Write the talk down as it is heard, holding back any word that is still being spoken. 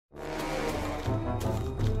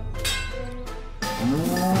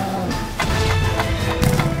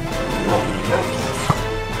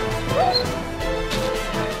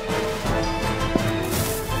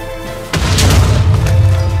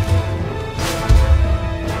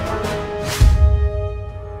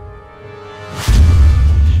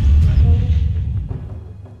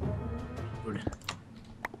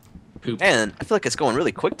Poop. Man, I feel like it's going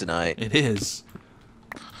really quick tonight. It is.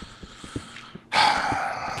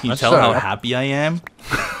 Can you tell how happy I am?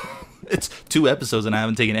 It's 2 episodes and I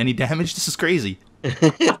haven't taken any damage. This is crazy.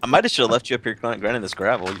 I might have should have left you up here grinding this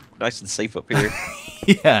gravel. You're nice and safe up here.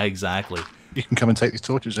 Yeah, exactly. You can come and take these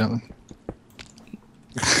torches out then.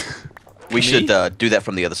 We should do that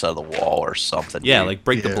from the other side of the wall or something. Yeah, dude. like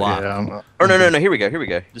break the block. Yeah, Or no, here we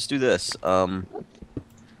go. Just do this.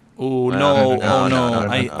 Oh no, no! no,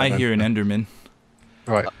 I hear an Enderman.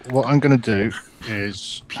 Right, what I'm going to do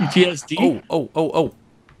is... PTSD? Oh.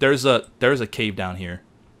 There's a cave down here.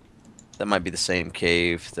 That might be the same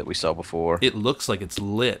cave that we saw before. It looks like it's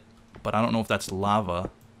lit, but I don't know if that's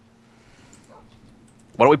lava.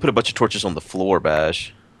 Why don't we put a bunch of torches on the floor,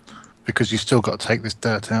 Bash? Because you still got to take this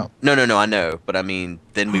dirt out. No, I know. But I mean,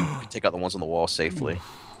 then we can take out the ones on the wall safely.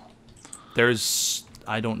 There's...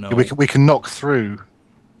 I don't know. Yeah, we can knock through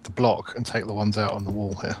the block and take the ones out on the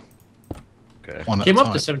wall here. Okay. Came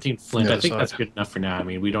up to 17 flint. Yeah, I think sorry. that's good enough for now. I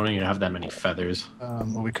mean, we don't even have that many feathers.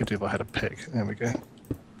 Well, we could do if I had a pick. There we go.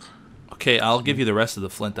 Okay, I'll give you the rest of the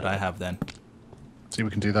flint that I have then. See,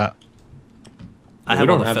 we can do that. I We have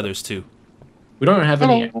don't all the have- feathers too. We don't have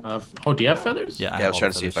any... oh, do you have feathers? Yeah, Yeah, I was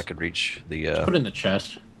trying to see if I could reach the... Put it in the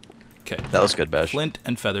chest. Okay. That was good, Bash. Flint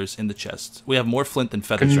and feathers in the chest. We have more flint than Can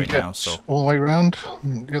feathers you right get now, so... all the way around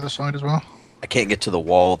on the other side as well? I can't get to the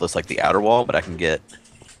wall that's like the outer wall, but I can get...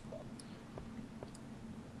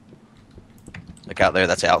 Like out there,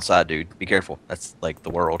 that's outside, dude. Be careful. That's like the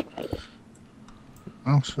world.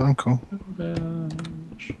 Oh, so cool.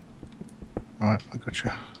 Alright, I got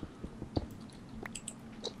you.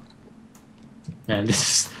 Man,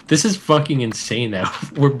 this is fucking insane now.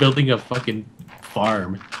 We're building a fucking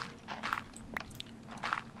farm.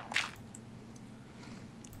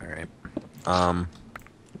 Alright.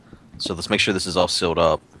 So let's make sure this is all sealed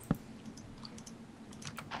up.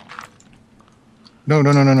 No.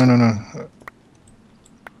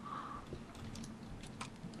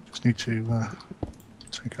 Just need to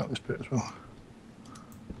take out this bit as well.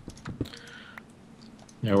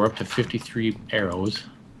 Yeah, we're up to 53 arrows.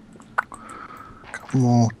 Couple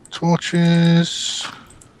more torches.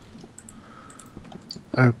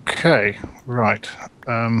 Okay, right.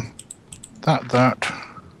 That.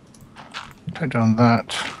 Take down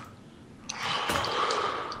that.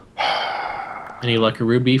 Any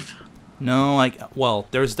Luckaroo beef? No, well,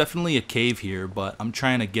 there's definitely a cave here, but I'm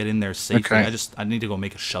trying to get in there safely. Okay. I need to go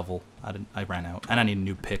make a shovel. I ran out, and I need a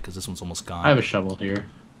new pick because this one's almost gone. I have a shovel here.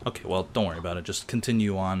 Okay, well, don't worry about it. Just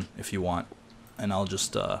continue on if you want, and I'll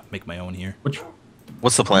just make my own here.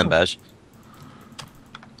 What's the plan, Bash?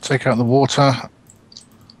 Take out the water.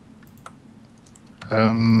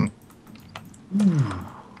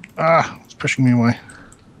 It's pushing me away.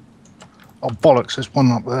 Oh bollocks! There's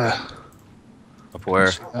one up there. Up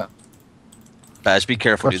where? See that? Bash, be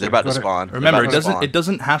careful, dude. They're about to Got it. spawn. They're Remember, about to spawn. it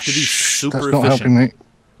doesn't have to be super That's not efficient. helping me.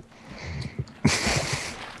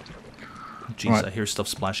 Jeez, Right. I hear stuff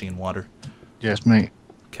splashing in water. Yes, me.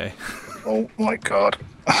 Okay. Oh my god.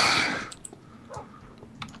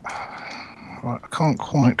 Right, I can't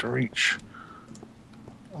quite reach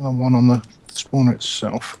the one on the spawn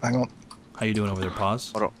itself. Hang on. How you doing over there,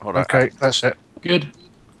 Pause? Hold on. Okay, that's it. Good.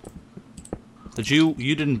 You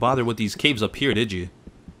didn't bother with these caves up here, did you?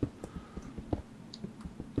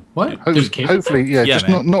 What? There's caves up Hopefully, there? yeah, Yeah, just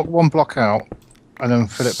man. knock one block out and then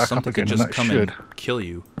fill it back Something up again, could and just that come should. and kill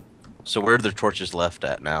you. So where are the torches left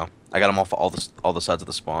at now? I got them off all the sides of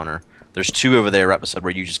the spawner. There's 2 over there right beside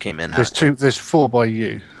where you just came in. There's 4 by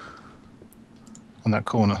you on that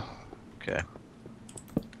corner. Okay.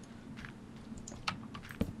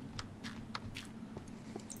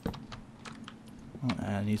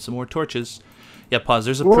 I need some more torches. Yeah, Pause.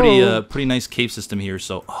 There's a Whoa. pretty nice cave system here.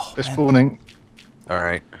 So, oh, They're man, spawning. All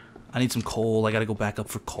right. I need some coal. I gotta go back up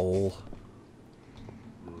for coal.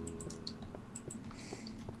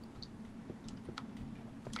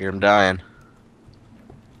 Hear him dying.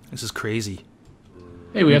 This is crazy.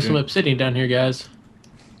 Hey, we have some obsidian down here, guys.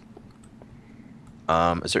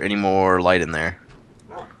 Is there any more light in there?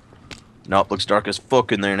 Nope, looks dark as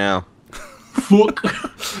fuck in there now. Fuck.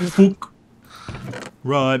 Fuck.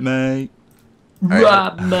 Right, mate.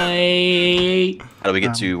 Right, mate. How do we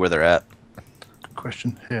get to where they're at? Good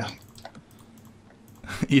question. Here.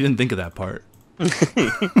 You didn't think of that part.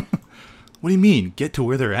 What do you mean? Get to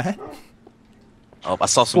where they're at? Oh, I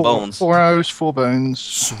saw some bones. 4 arrows, 4 bones.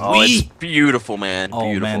 Sweet. Oh, it's beautiful, man. Oh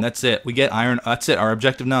Beautiful. man, that's it. We get iron. That's it. Our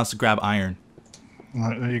objective now is to grab iron.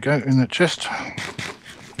 Right, there you go, in the chest.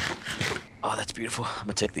 Oh, that's beautiful. I'm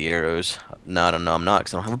gonna take the arrows. No, I'm not,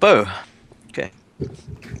 because I don't have a bow. Okay.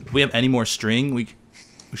 If we have any more string, we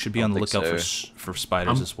should be on the think lookout so. for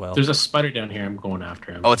spiders as well. There's a spider down here. I'm going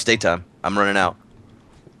after him. Oh, it's daytime. I'm running out.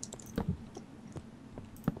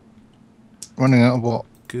 Running out of what?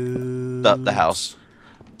 Good. The house.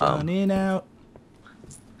 Running out.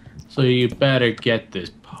 So you better get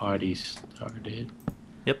this party started.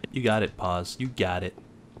 Yep, you got it. Pause. You got it.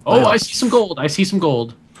 Oh, I see some gold. I see some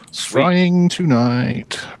gold. Sweet. Frying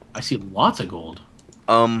tonight. I see lots of gold.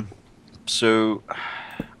 So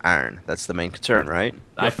iron. That's the main concern, right?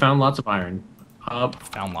 I found lots of iron.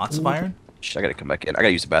 Found lots of iron. Shit, I gotta come back in. I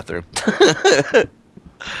gotta use the bathroom.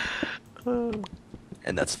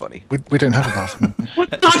 And that's funny. We don't have a bathroom. What?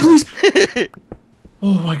 God, please!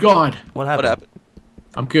 Oh my god. What happened? What happened?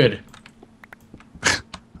 I'm good.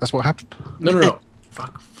 That's what happened. No.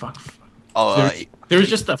 Fuck. Oh, There's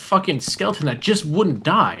just a fucking skeleton that just wouldn't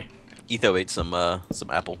die. Etho ate some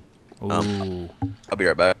apple. Ooh. I'll be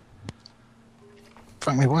right back.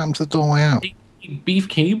 Fuck me, what happened to the doorway out? Hey, Beef,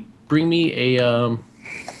 can you bring me an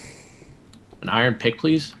iron pick,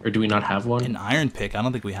 please? Or do we not have one? An iron pick. I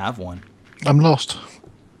don't think we have one. I'm lost.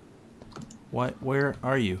 What? Where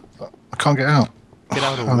are you? I can't get out. Get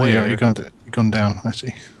out of Oh, there you where? go. You've gone down, I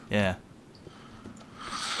see. Yeah.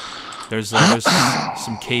 There's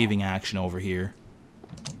some caving action over here.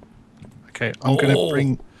 Okay, I'm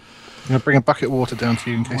gonna bring a bucket of water down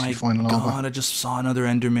to you in case you find lava. God, I just saw another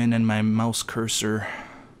Enderman and my mouse cursor.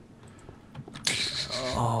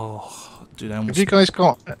 Oh, dude, I almost... Have you guys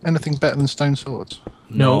got anything better than stone swords?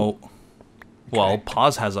 No. Well, Okay.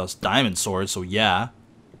 Paz has us diamond sword, so yeah.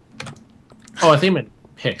 Oh, I think I meant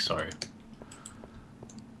pick, sorry.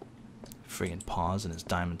 Friggin' Paz and his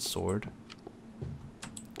diamond sword.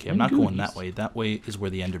 Okay, I'm not going that way. That way is where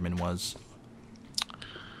the Enderman was.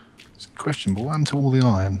 It's a question, but what happened to all the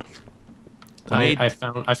iron? I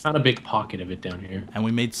found a big pocket of it down here. And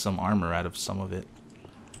we made some armor out of some of it.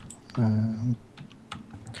 Um,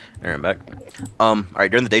 Alright, I'm back.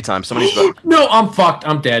 Alright, during the daytime, somebody's about... No, I'm fucked.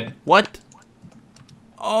 I'm dead. What?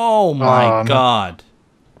 Oh my no. God.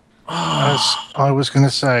 As I was going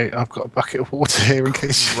to say, I've got a bucket of water here in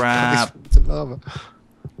case Crap. you guys lava.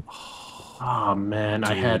 Oh man,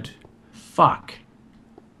 I Dude. had fuck.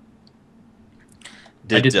 I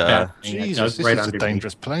Did, did that. Jesus, this right is a under me.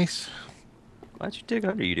 dangerous place. Why'd you dig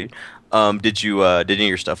under you, dude? Did any of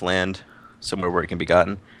your stuff land somewhere where it can be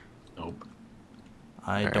gotten? Nope.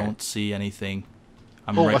 I Alright. don't see anything.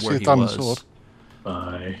 I'm Oh, I right see where a he diamond was. sword.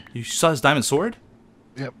 Bye. You saw his diamond sword?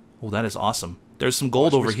 Yep. Oh, that is awesome. There's some gold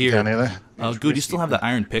It's over risky here. down there. It's Good, you risky. still have that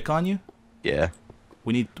iron pick on you? Yeah.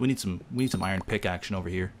 We need some iron pick action over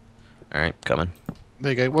here. Alright, coming.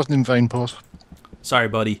 There you go. It wasn't in vain, pause. Sorry,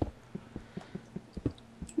 buddy.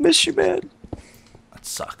 Miss you, man. That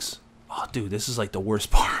sucks. Oh, dude, this is like the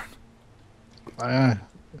worst part.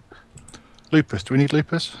 Lupus. Do we need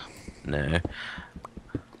lupus? No.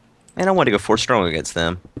 Man, I want to go 4 strong against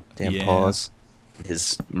them. Damn Yeah. Paws.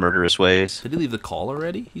 His murderous ways. Did he leave the call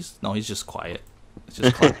already? He's just quiet. It's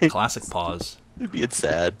just classic pause. It'd be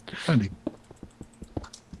sad. Only.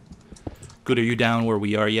 Good, are you down where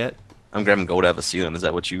we are yet? I'm grabbing gold out of the ceiling. Is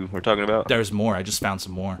that what you were talking about? There's more. I just found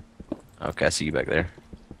some more. Okay, I see you back there.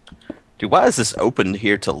 Dude, why is this open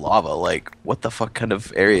here to lava? Like, what the fuck kind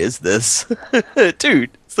of area is this?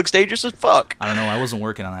 Dude, this looks dangerous as fuck. I don't know. I wasn't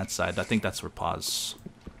working on that side. I think that's where pause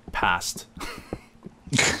passed.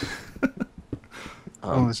 Is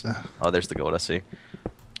there? Oh, there's the gold, I see.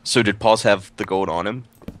 So did Paws have the gold on him?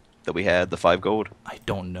 That we had, the 5 gold? I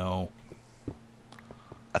don't know.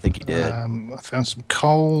 I think he did. I found some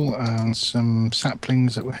coal and some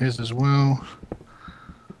saplings that were his as well.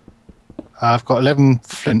 I've got 11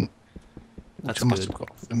 flint, That's which I must good. have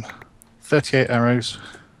got off them. 38 arrows.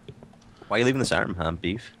 Why are you leaving this iron, huh,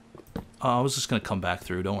 Beef? I was just gonna come back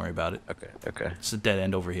through. Don't worry about it. Okay. It's a dead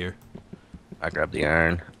end over here. I grabbed the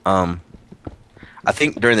iron. I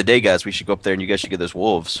think during the day, guys, we should go up there and you guys should get those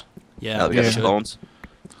wolves. Yeah. Now that we we got should. the bones.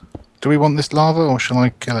 Do we want this lava or shall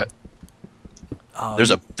I kill it?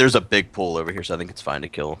 There's a big pool over here, so I think it's fine to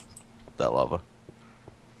kill that lava.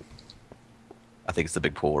 I think it's the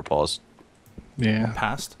big pool or Paws. Yeah.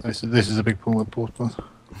 Passed. This is a big pool of pause.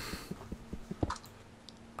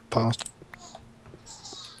 Passed.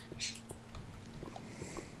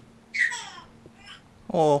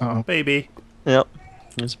 Oh, Uh-oh. baby. Yep.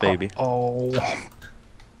 It's baby. Oh. Let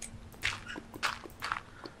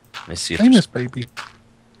me see if Famous there's... baby.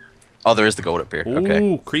 Oh, there is the gold up here. Ooh,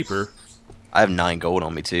 Okay. creeper. I have 9 gold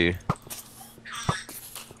on me too.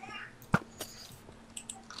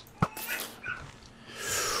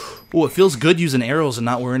 Ooh, it feels good using arrows and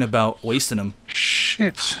not worrying about wasting them.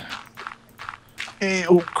 Shit.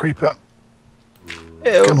 Oh, creeper.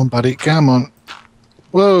 Ew. Come on, buddy. Come on.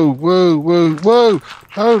 Whoa, whoa, whoa, whoa.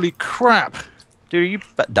 Holy crap. Dude, are you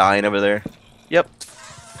dying over there? Yep.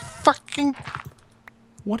 Fucking.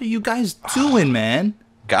 What are you guys doing, man?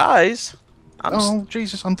 Guys. Oh,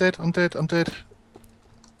 Jesus. I'm dead. I'm dead. I'm dead.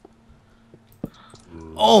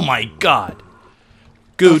 Oh my god. Oh,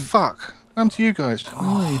 Good. fuck. Come to you guys.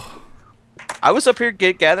 Oh. I was up here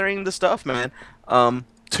gathering the stuff, man.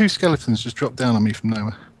 2 skeletons just dropped down on me from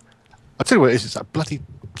nowhere. I'll tell you what it is. It's that bloody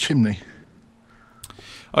chimney.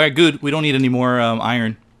 Alright, good. We don't need any more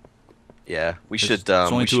iron. Yeah, we should.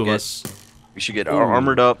 There's only we 2 should of get, us. We should get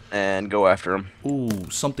armored up and go after him.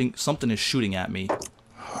 Ooh, something is shooting at me.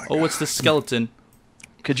 Oh, it's the skeleton.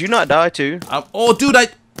 Could you not die too? Oh, dude,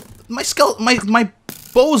 my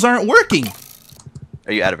bows aren't working.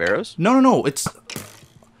 Are you out of arrows? No. It's.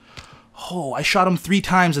 Oh, I shot him 3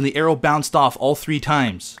 times and the arrow bounced off all 3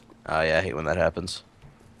 times. Oh yeah, I hate when that happens.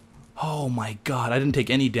 Oh my god, I didn't take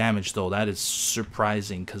any damage though. That is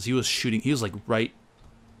surprising because he was shooting. He was like right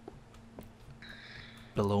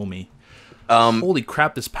below me. Holy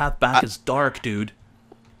crap! This path back is dark, dude.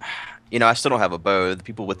 You know, I still don't have a bow. The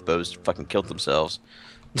people with bows fucking killed themselves.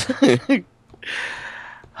 I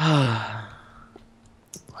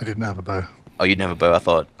didn't have a bow. Oh, you didn't have a bow? I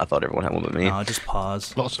thought everyone had one but me. No, just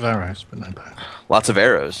pause. Lots of arrows, but no bow. Lots of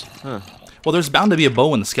arrows. Huh. Well, there's bound to be a bow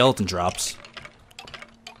when the skeleton drops.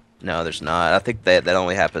 No, there's not. I think that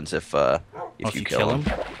only happens if If you you kill kill him.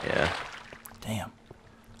 Yeah. Damn.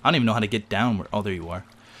 I don't even know how to get down. Where? Oh, there you are.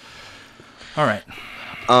 All right.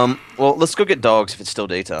 Well, let's go get dogs if it's still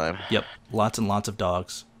daytime. Yep. Lots and lots of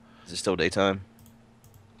dogs. Is it still daytime?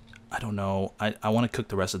 I don't know. I want to cook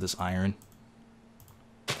the rest of this iron.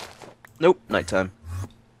 Nope, nighttime.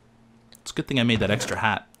 It's a good thing I made that extra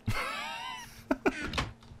hat.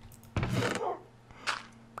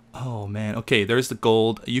 Oh, man. Okay, there's the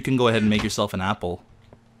gold. You can go ahead and make yourself an apple.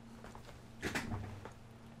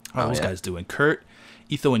 How are those guys doing? Kurt,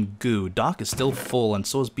 Etho, and Goo. Doc is still full, and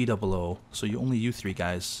so is B00. So only you 3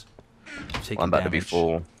 guys taking Well, I'm about to be damage.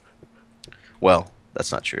 full. Well,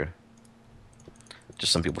 that's not true.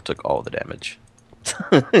 Just some people took all the damage.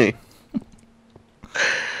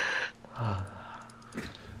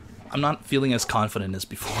 I'm not feeling as confident as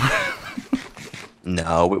before.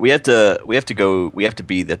 No, we have to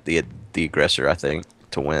be the aggressor, I think,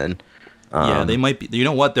 to win. Yeah, they might be. You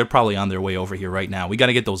know what? They're probably on their way over here right now. We got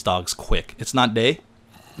to get those dogs quick. It's not day.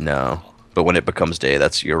 No, but when it becomes day,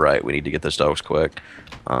 you're right. We need to get those dogs quick.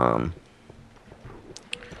 I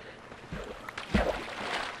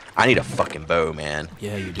need a fucking bow, man.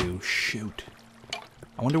 Yeah, you do. Shoot.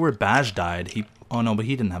 I wonder where Baj died. Oh no, but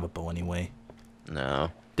he didn't have a bow anyway.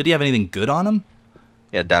 No. Did he have anything good on him?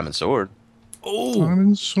 Yeah, diamond sword. Oh,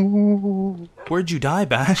 Diamond sword. where'd you die,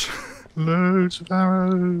 Baj? Loads of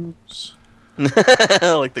arrows.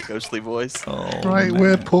 Like the ghostly voice. Oh, Right man.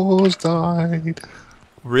 where Paws died.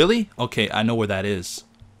 Really? Okay, I know where that is.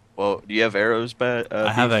 Well, do you have arrows,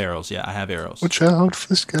 I have arrows. Yeah, I have arrows. Watch out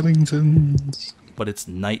for skeletons. But it's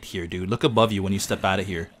night here, dude. Look above you when you step out of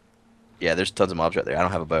here. Yeah, there's tons of mobs right there. I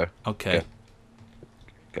don't have a bow. Okay.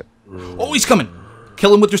 Okay. Oh, he's coming.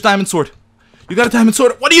 Kill him with your diamond sword. You got a diamond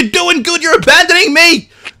sword. What are you doing, Good? You're abandoning me.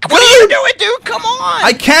 What are you doing, dude? Come on!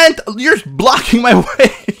 I can't. You're blocking my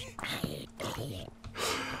way.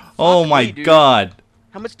 Oh my me, dude. god.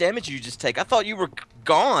 How much damage did you just take? I thought you were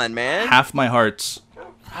gone, man. Half my hearts.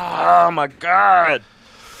 Oh my god.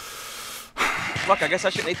 Fuck, I guess I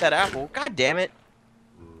shouldn't eat that apple. God damn it.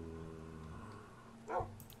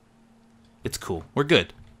 It's cool. We're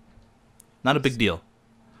good. Not a big deal.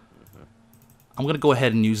 I'm gonna go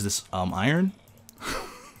ahead and use this iron.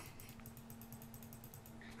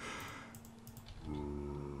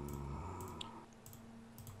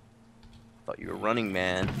 Thought you were running,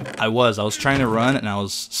 man. I was trying to run and I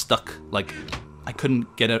was stuck. Like I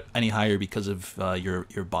couldn't get it any higher because of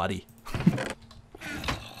your body. Alright,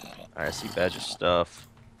 I see Badger's stuff.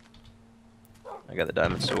 I got the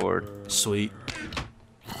diamond sword. Sweet.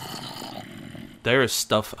 There is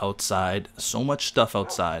stuff outside. So much stuff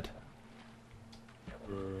outside.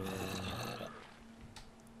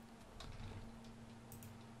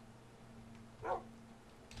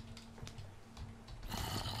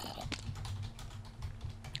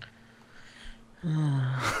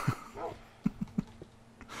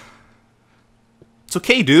 It's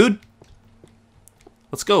okay, dude.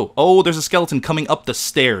 Let's go. Oh, there's a skeleton coming up the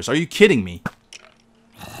stairs. Are you kidding me?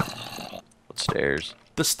 stairs?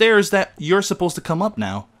 The stairs that you're supposed to come up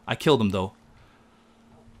now. I killed him, though.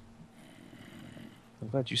 I'm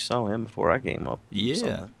glad you saw him before I came up.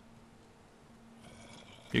 Yeah.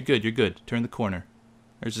 You're good, you're good. Turn the corner.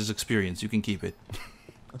 There's his experience. You can keep it.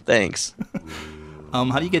 Thanks.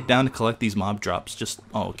 How do you get down to collect these mob drops? Just...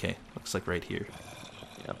 Oh, okay. Looks like right here.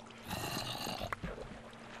 Yep.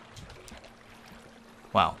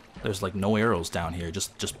 Wow. There's like no arrows down here.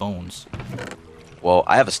 Just bones. Well,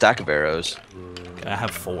 I have a stack of arrows. I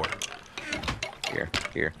have 4.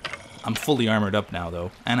 Here. I'm fully armored up now,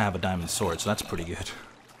 though. And I have a diamond sword, so that's pretty good.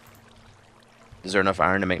 Is there enough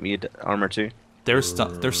iron to make me armor too? There's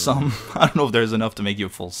some... I don't know if there's enough to make you a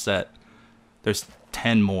full set. There's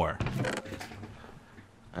 10 more.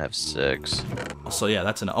 I have 6. So yeah,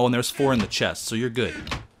 that's enough. Oh, and there's 4 in the chest, so you're good.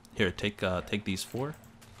 Here, take these 4.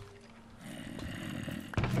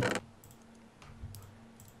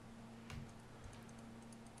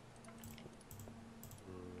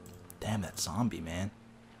 Damn, that zombie, man.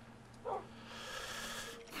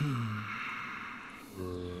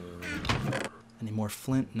 Any more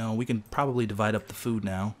flint? No, we can probably divide up the food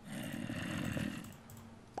now.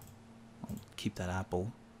 I'll keep that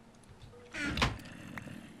apple.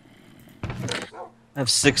 I have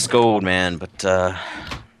 6 gold, man, but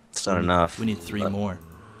it's not enough. We need 3 more.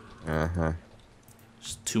 Uh-huh.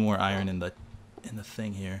 Just 2 more iron in the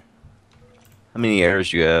thing here. How many arrows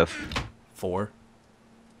do you have? 4.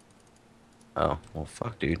 Oh, well,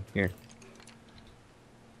 fuck, dude. Here.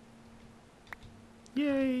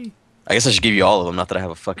 Yay! I guess I should give you all of them. Not that I have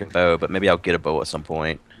a fucking bow, but maybe I'll get a bow at some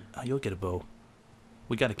point. You'll get a bow.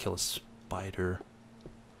 We gotta kill a spider.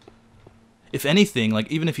 If anything,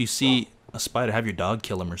 like, even if you see a spider, have your dog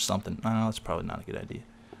kill him or something. No, that's probably not a good idea.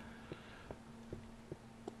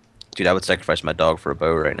 Dude, I would sacrifice my dog for a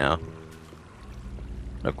bow right now.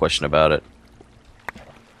 No question about it.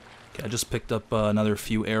 Okay, I just picked up another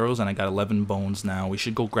few arrows, and I got 11 bones now. We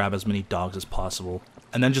should go grab as many dogs as possible.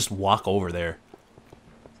 And then just walk over there.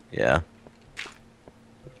 Yeah.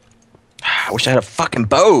 I wish I had a fucking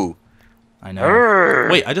bow. I know.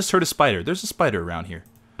 Wait, I just heard a spider. There's a spider around here.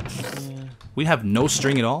 We have no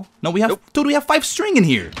string at all? No, we have... Nope. Dude, we have 5 string in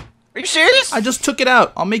here. Are you serious? I just took it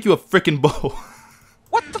out. I'll make you a frickin' bow.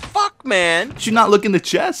 What the fuck, man? Did you not look in the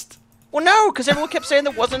chest? Well, no, because everyone kept saying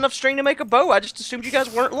there wasn't enough string to make a bow. I just assumed you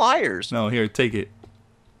guys weren't liars. No, here, take it.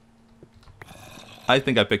 I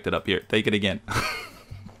think I picked it up. Here, take it again.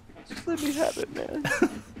 Just let me have it, man.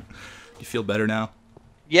 You feel better now?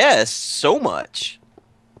 Yes, so much.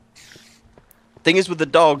 Thing is with the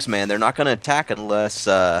dogs, man, they're not going to attack unless...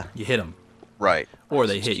 You hit them. Right. Or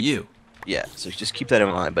they hit you. Yeah, so just keep that in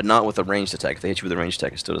mind, but not with a ranged attack. If they hit you with a ranged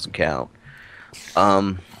attack, it still doesn't count.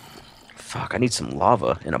 Fuck, I need some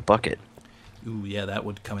lava in a bucket. Ooh, yeah, that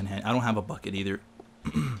would come in handy. I don't have a bucket either.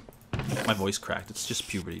 My voice cracked. It's just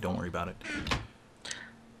puberty. Don't worry about it.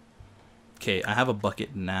 Okay, I have a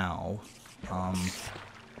bucket now.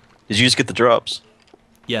 Did you just get the drops?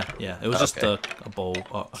 Yeah. It was just Okay. a bow,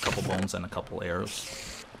 a couple bones and a couple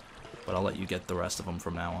arrows. But I'll let you get the rest of them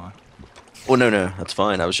from now on. Well, no, that's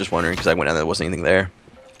fine. I was just wondering because I went down there wasn't anything there.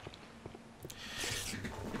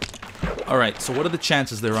 Alright, so what are the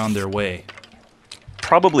chances they're on their way?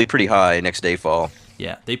 Probably pretty high next dayfall.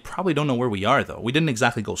 Yeah, they probably don't know where we are, though. We didn't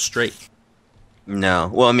exactly go straight. No.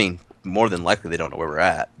 Well, I mean, more than likely they don't know where we're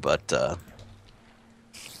at, but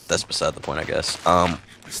that's beside the point, I guess.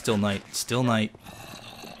 Still night. Still night.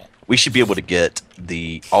 We should be able to get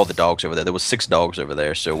all the dogs over there. There was 6 dogs over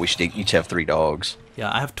there, so we should each have 3 dogs.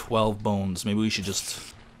 Yeah, I have 12 bones. Maybe we should just...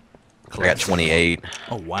 I got 28.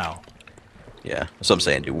 Oh, wow. Yeah, that's what I'm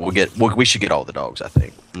saying, dude. We should get all the dogs, I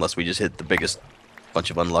think, unless we just hit the biggest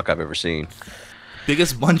bunch of unluck I've ever seen.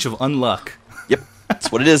 Biggest bunch of unluck. Yep,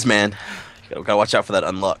 that's what it is, man. You gotta watch out for that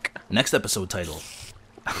unluck. Next episode title.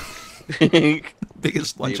 Biggest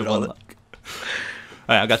Biggest bunch of Leave it on unluck.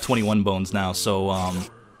 Alright, I got 21 bones now, so,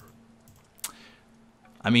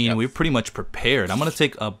 I mean, we're pretty much prepared. I'm gonna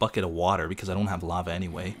take a bucket of water because I don't have lava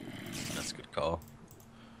anyway. That's a good call.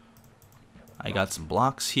 I got some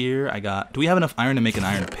blocks here. Do we have enough iron to make an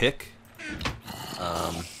iron pick?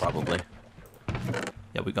 Probably.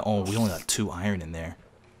 Yeah, we only got 2 iron in there.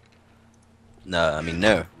 No, I mean,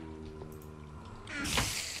 no.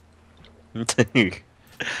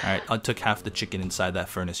 Alright, I took half the chicken inside that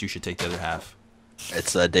furnace. You should take the other half.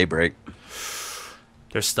 It's daybreak.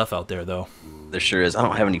 There's stuff out there, though. There sure is. I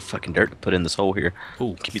don't have any fucking dirt to put in this hole here.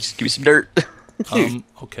 Ooh. Give me some dirt.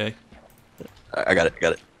 Okay. I got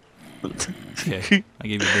it. Okay. I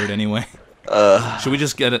gave you dirt anyway. Should we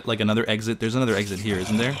just get it, like, another exit? There's another exit here,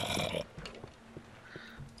 isn't there?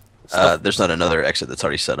 There's not another exit that's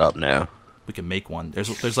already set up now. We can make one.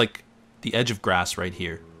 There's like the edge of grass right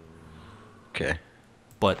here. Okay.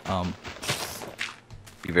 But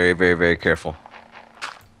Be very, very, very careful.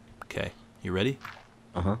 okay, you ready?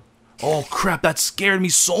 Uh-huh. Oh crap, that scared me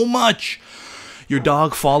so much. Your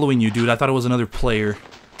dog following you, dude. I thought it was another player.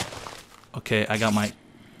 Okay, I got my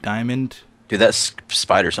diamond. Dude, that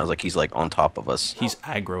spider sounds like he's like on top of us. He's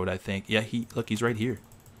aggroed, I think. Yeah, look, he's right here.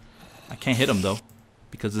 I can't hit him though,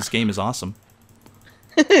 because this game is awesome.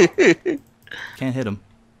 Can't hit him.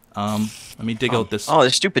 Let me dig out this. Oh,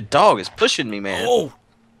 this stupid dog is pushing me, man. Oh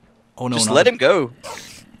no! Just no. let him go.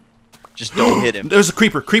 Just don't hit him. There's a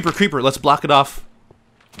creeper, creeper, creeper. Let's block it off.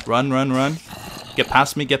 Run, run, run. Get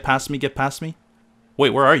past me, get past me, get past me.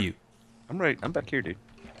 Wait, where are you? I'm back here, dude.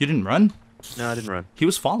 You didn't run? No, I didn't run. He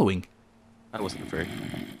was following. I wasn't afraid.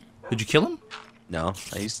 Did you kill him? No,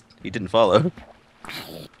 he didn't follow.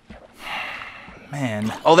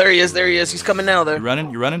 Man. Oh, there he is. There he is. He's coming now, though. You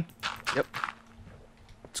running? You running? Yep.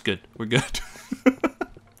 It's good. We're good.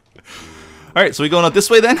 Alright, so we going out this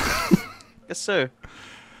way then? Guess so.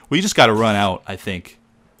 We just gotta run out, I think.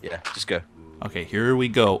 Yeah, just go. Okay, here we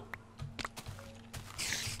go.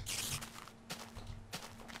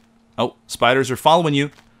 Oh, spiders are following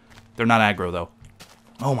you. They're not aggro, though.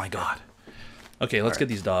 Oh my god. Okay, let's get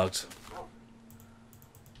these dogs.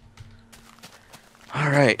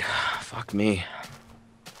 Alright. Fuck me.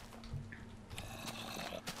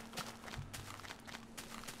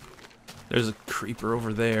 There's a creeper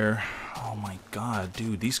over there. Oh my god,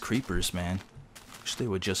 dude, these creepers, man. Wish they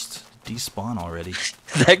would just despawn already.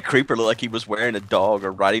 That creeper looked like he was wearing a dog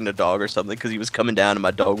or riding a dog or something because he was coming down and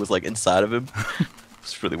my dog was like inside of him.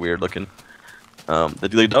 It's really weird looking.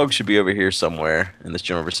 The dog should be over here somewhere in this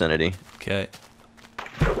general vicinity. Okay.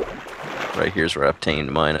 Right here's where I've tamed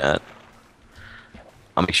mine at.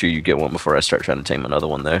 I'll make sure you get one before I start trying to tame another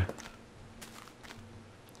one there.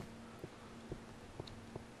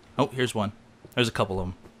 Oh, here's one. There's a couple of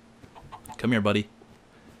them. Come here, buddy.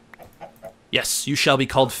 Yes, you shall be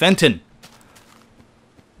called Fenton.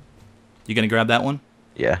 You gonna grab that one?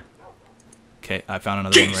 Yeah. Okay, I found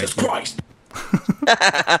another one right Jesus here. Christ!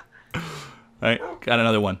 Alright, got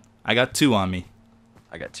another one. I got 2 on me.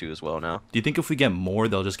 I got 2 as well now. Do you think if we get more,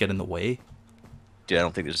 they'll just get in the way? Dude, I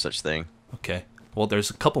don't think there's such thing. Okay. Well, there's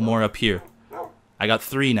a couple more up here. I got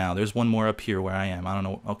 3 now. There's one more up here where I am. I don't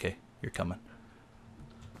know. Okay, you're coming.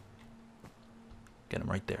 Get him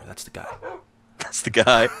right there. That's the guy. That's the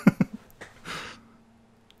guy.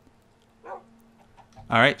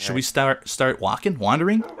 All right, should we start walking,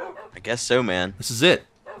 wandering? I guess so, man. This is it.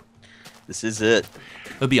 This is it.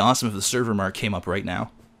 It would be awesome if the server mark came up right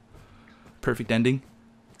now. Perfect ending.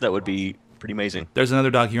 That would be pretty amazing. There's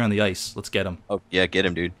another dog here on the ice. Let's get him. Oh, yeah, get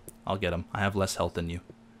him, dude. I'll get him. I have less health than you.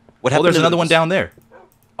 What Oh, happened there's to another one down there.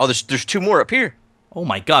 Oh, there's 2 more up here. Oh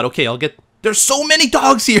my god. Okay, I'll get... There's so many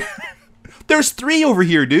dogs here. There's 3 over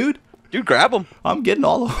here, dude. Dude, grab them. I'm getting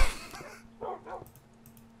all of them.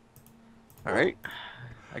 All right.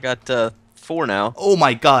 I got 4 now. Oh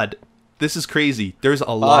my god. This is crazy. There's a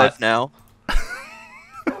 5 lot. now.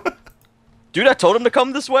 Dude, I told them to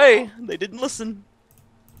come this way. They didn't listen.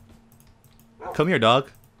 Come here, dog.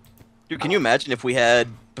 Dude, can you imagine if we had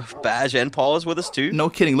Badge and Paws with us too? No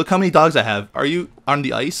kidding. Look how many dogs I have. Are you on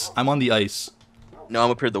the ice? I'm on the ice. No,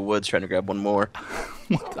 I'm up here in the woods trying to grab one more.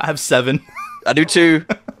 I have 7. I do too.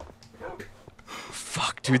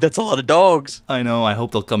 Fuck, dude, that's a lot of dogs. I know. I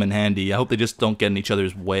hope they'll come in handy. I hope they just don't get in each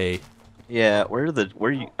other's way. Yeah, where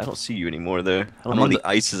are you? I don't see you anymore though. I don't I'm know on where the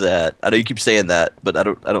ice is at. I know you keep saying that, but I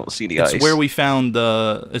don't see the ice. It's where we found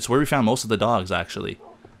it's where we found most of the dogs actually.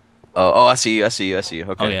 Oh, I see you.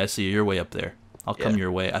 Okay. Oh yeah, I see you. You're way up there. I'll come Yeah.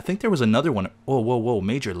 your way. I think there was another one. Whoa, whoa, whoa!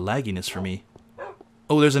 Major lagginess for me.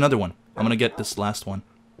 Oh, there's another one. I'm gonna get this last one.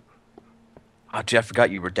 Oh, dude, I forgot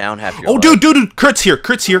you were down half your Oh, life. dude! Kurt's here!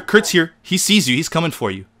 Kurt's here! Kurt's here! He sees you. He's coming for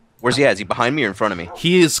you. Where's he at? Is he behind me or in front of me?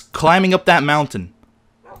 He is climbing up that mountain.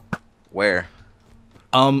 Where?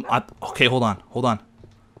 Okay, hold on.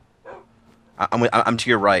 I'm to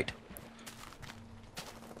your right.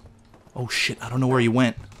 Oh shit! I don't know where he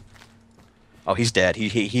went. Oh, he's dead. He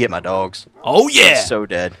hit my dogs. Oh yeah! He's so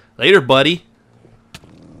dead. Later, buddy.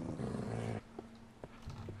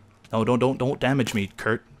 No, don't damage me,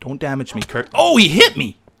 Kurt. Don't damage me, Kurt. Oh, he hit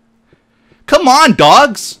me! Come on,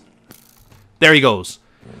 dogs! There he goes.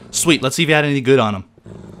 Sweet, let's see if he had any good on him.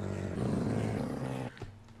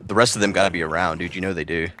 The rest of them gotta be around, dude. You know they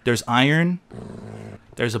do. There's iron.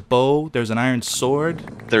 There's a bow. There's an iron sword.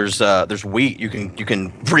 There's wheat. You can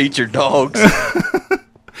breed your dogs.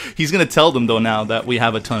 He's gonna tell them, though, now that we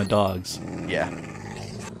have a ton of dogs. Yeah.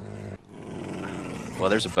 Well,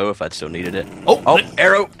 there's a bow if I'd still needed it. Oh,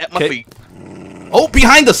 arrow at my Okay. feet. Oh,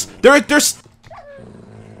 behind us! There's...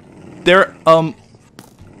 They're, oh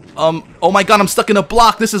my god, I'm stuck in a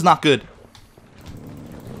block. This is not good.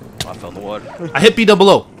 Oh, I fell in the water. I hit B double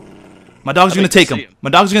O. My dog's gonna take him. see him. My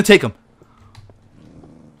dog's gonna take him.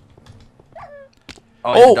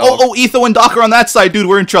 Oh, Oh, Etho and Doc are on that side, dude.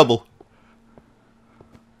 We're in trouble.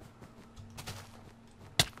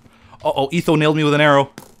 Uh-oh, Etho nailed me with an arrow.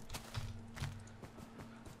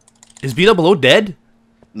 Is B double O dead?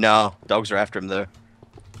 No, dogs are after him though.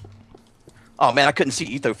 Oh man, I couldn't see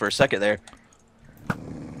Etho for a second there.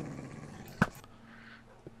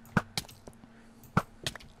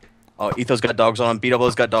 Oh, Etho's got dogs on him.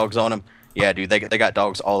 B-Double's got dogs on him. Yeah, dude, they got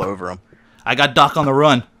dogs all over him. I got Doc on the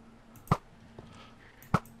run.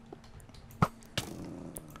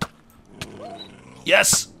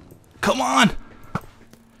 Yes! Come on!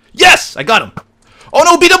 Yes! I got him! Oh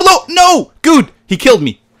no, B-Double-O! No! Good! He killed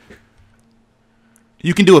me.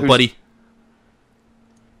 You can do it, buddy.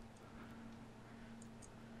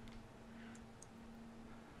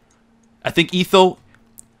 I think Etho...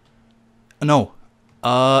 No.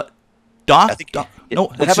 Doc? I think. No,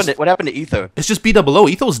 What happened to Etho? it's just B-Double-O.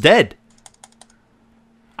 Etho's dead.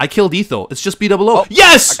 I killed Etho. It's just B-Double-O. Oh,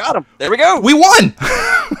 Yes! I got him. There we go. We won!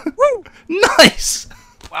 Woo! Nice!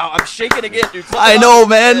 Wow, I'm shaking again, dude. I know,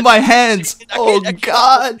 man. My hands. I Oh, can't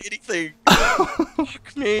God. do anything.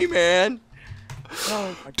 Fuck me, man.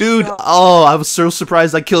 Oh, my Dude, God. oh, I was so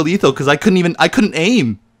surprised I killed Etho because I couldn't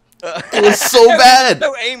aim. It was so bad.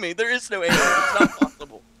 There's no aiming. There is no aiming. It's not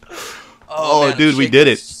possible. Oh, man, dude, I'm we shaking did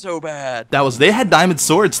it. so bad. They had diamond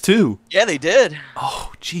swords too. Yeah, they did.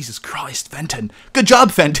 Oh, Jesus Christ, Fenton. Good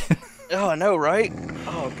job, Fenton. Oh, I know, right?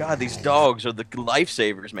 Oh, God, these dogs are the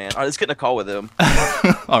lifesavers, man. All right, let's get in a call with them.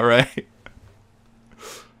 All right.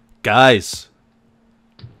 Guys,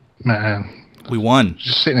 Man, we won.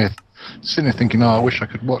 just sitting there thinking, oh, I wish I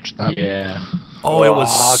could watch that. Yeah. Oh, it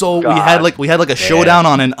was so we had like a showdown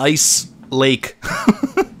on an ice lake.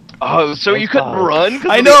 Oh, so you couldn't run?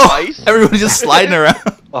 'Cause I of the know. ice? Everybody just sliding around.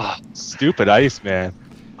 Oh, stupid ice, man.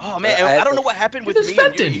 Oh, man, I don't know what happened with This me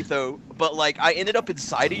and Fenton. you, Etho, but, like, I ended up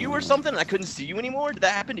inside of you or something, and I couldn't see you anymore. Did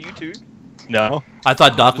that happen to you, too? No, I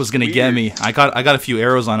thought Doc was That's gonna get weird. me. I got a few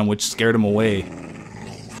arrows on him, which scared him away.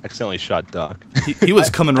 accidentally shot Doc. He was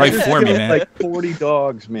coming right for me, man. Like 40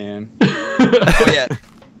 dogs, man. Oh, yeah.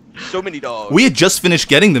 So many dogs. We had just finished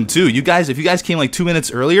getting them too. You guys, if you guys came like 2 minutes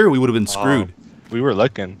earlier, we would have been screwed. We were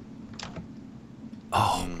looking.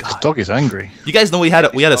 Oh This God! dog is angry. You guys know we had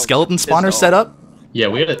a skeleton spawner set up. Yeah,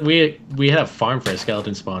 we had a farm for a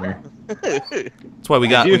skeleton spawner. That's why we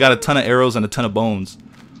got a ton of arrows and a ton of bones.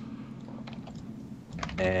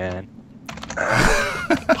 And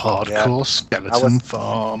Hardcore skeleton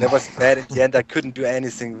farm. That was bad in the end. I couldn't do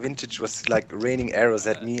anything. Vintage was like raining arrows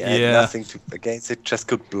at me and Yeah. nothing to against it. Just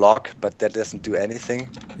could block, but that doesn't do anything.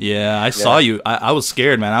 Yeah, I saw you. I was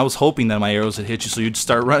scared, man. I was hoping that my arrows had hit you, so you'd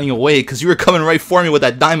start running away because you were coming right for me with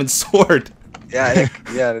that diamond sword. Yeah,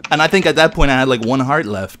 yeah, And I think at that point I had like 1 heart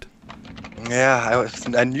left. yeah.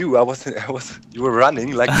 I knew I was. You were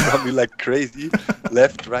running like from me like crazy,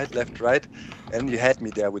 left, right, and you had me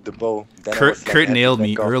there with the bow. Then I was, like, Kurt happy nailed to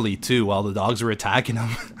me go. early too, while the dogs were attacking him.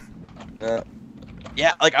 Yeah.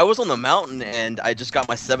 Yeah, like, I was on the mountain, and I just got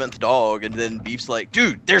my 7th dog, and then Beef's like,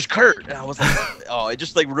 dude, there's Kurt! And I was like, oh, it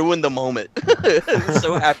just, like, ruined the moment. I was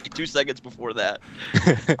so happy 2 seconds before that.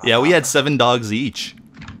 Yeah, we had 7 dogs each.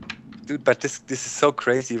 Dude, but this is so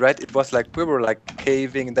crazy, right? It was like we were like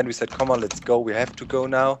caving, and then we said, "Come on, let's go. We have to go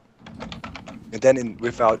now." And then in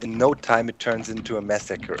no time, it turns into a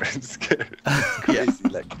massacre. It's crazy,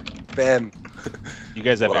 like, bam. you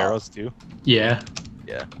guys have Wow. arrows too? Yeah.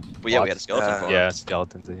 Yeah. Well, yeah, we had a skeleton farm. Yeah,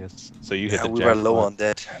 skeletons, I guess. So you hit Yeah, the we were low jackpot. on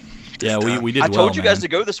that. Yeah, we did I well, told you guys man. to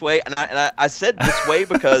go this way, and I said this way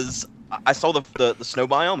because I saw the snow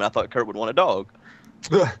biome, and I thought Kurt would want a dog.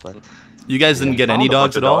 But, You guys didn't get any Found a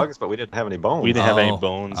bunch dogs of at all? dogs, but we didn't have any bones. We didn't have any Oh.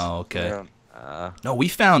 bones. Oh, okay. Yeah. No, we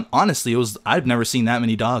found, honestly, I've never seen that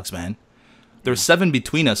many dogs, man. There's 7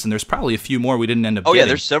 between us, and there's probably a few more we didn't end up oh, yeah, getting.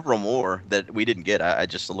 there's several more that we didn't get. I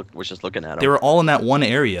just was just looking at them. They were all in that one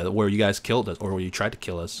area where you guys killed us, or where you tried to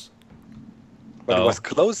kill us. But it Oh. was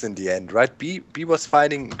close in the end, right? B was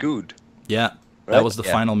fighting good. Yeah, that Right? was the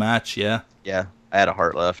Yeah. final match, yeah. Yeah, I had a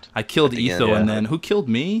heart left. I killed At the Etho, end, and yeah. then, who killed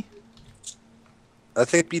me? I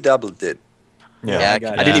think B double did. Yeah,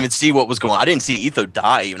 got I it. didn't even see what was going on. I didn't see Etho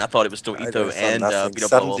die, even. I thought it was still I Etho saw and nothing. beat up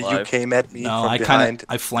Suddenly you alive. came at me No, from I behind.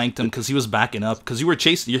 I flanked him because he was backing up, because you were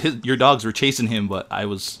chasing, your dogs were chasing him, but I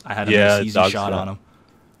had a Yeah, nice easy dogs shot were- on him.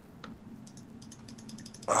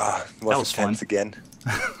 It was was fun. intense again.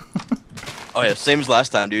 Oh yeah, same as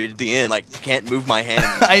last time, dude. At the end, like, can't move my hands.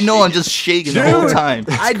 I know, I'm just shaking the whole time.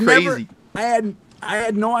 It's crazy. I I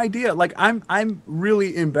had no idea. Like I'm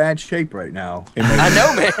really in bad shape right now. I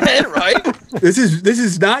know, man. Right? This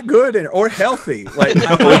is not good or healthy. Like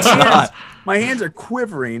it's not. my hands are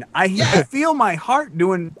quivering. I feel my heart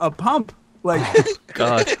doing a pump. Like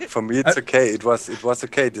God. For me, it's okay. It was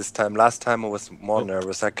okay this time. Last time I was more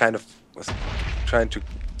nervous. I kind of was trying to,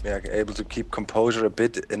 able to keep composure a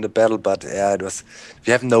bit in the battle, but yeah, it was. If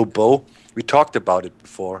you have no bow, we talked about it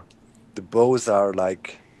before. The bows are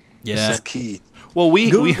like, this is key. Well,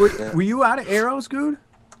 Good, were you out of arrows, Good?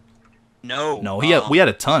 No. No, we had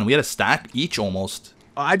a ton. We had a stack each almost.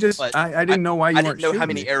 I didn't know why you weren't I didn't know how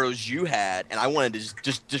many me. arrows you had, and I wanted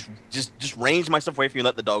to just range myself away from you and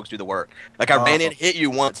let the dogs do the work. Like I ran in, hit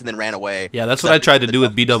you once, and then ran away. Yeah, that's what I tried to do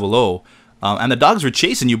with BOO. And the dogs were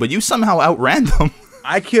chasing you, but you somehow outran them.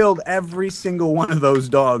 I killed every single one of those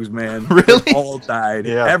dogs, man. Really? They all died.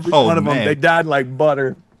 Yeah. Every Oh, one of them. man. They died like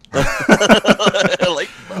butter. Like,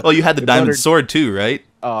 Well, you had the diamond sword too, right?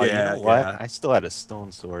 Oh, Yeah, you know what? yeah. I still had a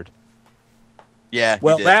stone sword. yeah.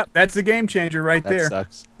 Well, you did. that's the game changer right That there.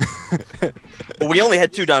 sucks. Well, we only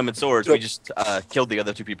had 2 diamond swords. We just killed the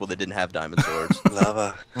other 2 people that didn't have diamond swords.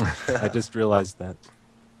 Lava. I just realized that.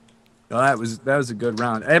 Well, that was a good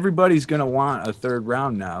round. Everybody's gonna want a third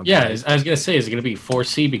round now. Yeah, guys. I was gonna say, is it gonna be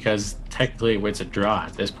 4C because technically it's a draw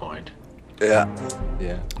at this point. Yeah.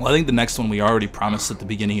 Yeah. Well, I think the next one we already promised at the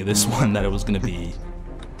beginning of this one that it was going to be.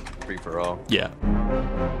 Free for all. Yeah.